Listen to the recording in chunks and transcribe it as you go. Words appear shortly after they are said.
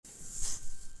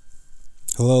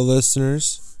Hello,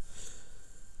 listeners.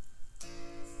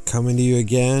 Coming to you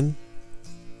again.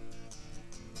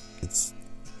 It's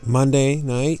Monday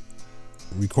night.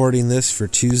 Recording this for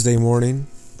Tuesday morning.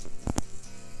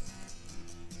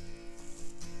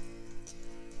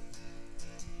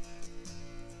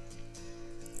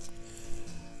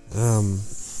 I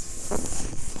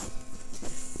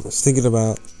was thinking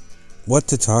about what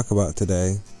to talk about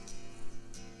today.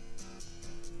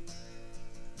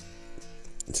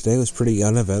 Today was pretty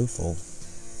uneventful.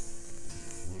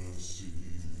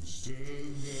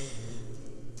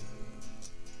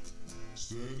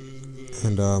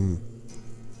 And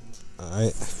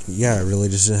I really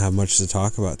just didn't have much to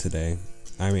talk about today.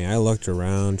 I mean, I looked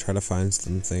around, tried to find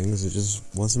some things. It just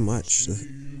wasn't much to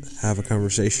have a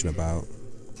conversation about.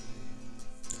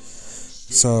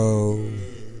 So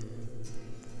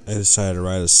I decided to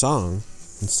write a song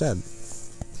instead.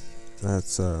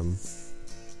 That's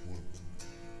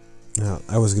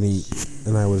I was going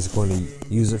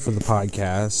to use it for the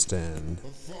podcast, and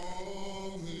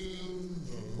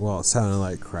well, it sounded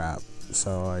like crap,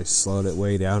 so I slowed it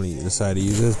way down and decided to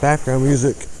use it as background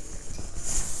music.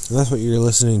 And that's what you're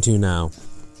listening to now.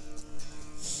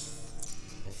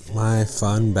 My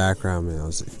fun background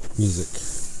music.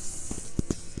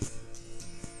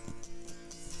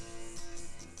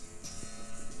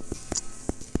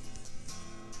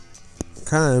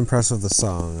 Kind of impressed with the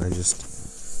song.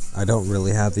 I don't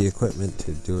really have the equipment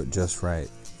to do it just right.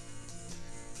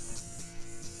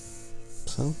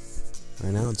 So,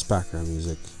 right now it's background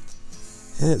music.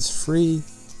 And it's free.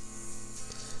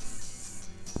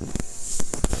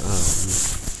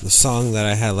 The song that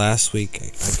I had last week,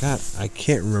 I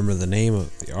can't remember the name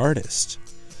of the artist.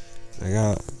 I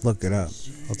gotta look it up.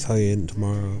 I'll tell you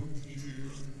tomorrow.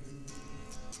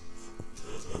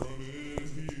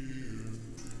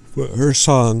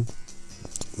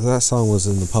 But that song was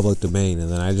in the public domain,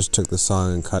 and then I just took the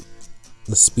song and cut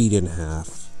the speed in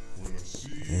half.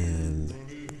 And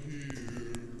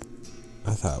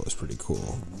I thought it was pretty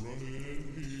cool.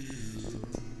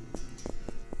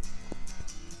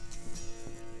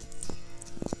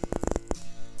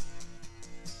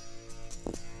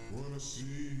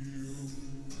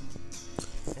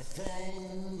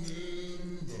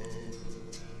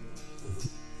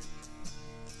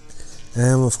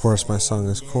 And of course my song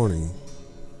is corny,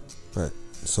 but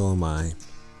so am I.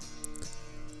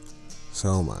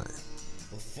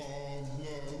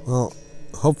 Well,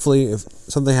 hopefully if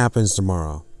something happens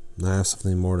tomorrow, and I have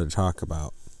something more to talk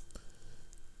about.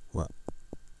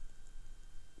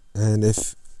 And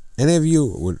if any of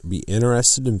you would be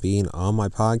interested in being on my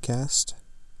podcast,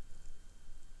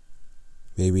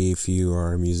 maybe if you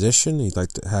are a musician and you'd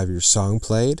like to have your song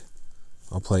played,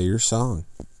 I'll play your song.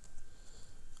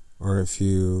 Or if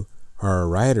you are a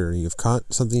writer and you've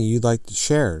got something you'd like to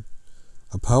share,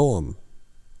 a poem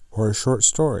or a short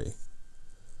story,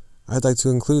 I'd like to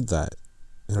include that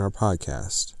in our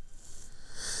podcast.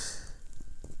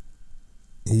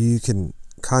 You can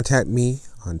contact me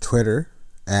on Twitter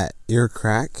at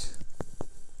earcrack.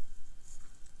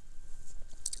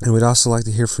 And we'd also like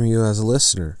to hear from you as a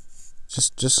listener.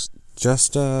 Just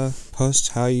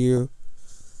post how you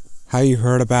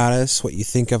heard about us, what you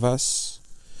think of us.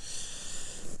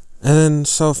 And then,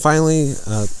 so finally,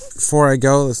 before I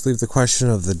go, let's leave the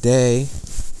question of the day.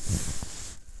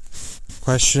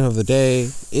 Question of the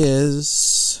day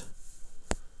is...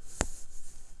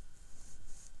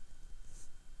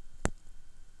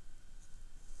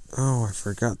 Oh, I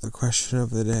forgot the question of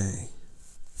the day.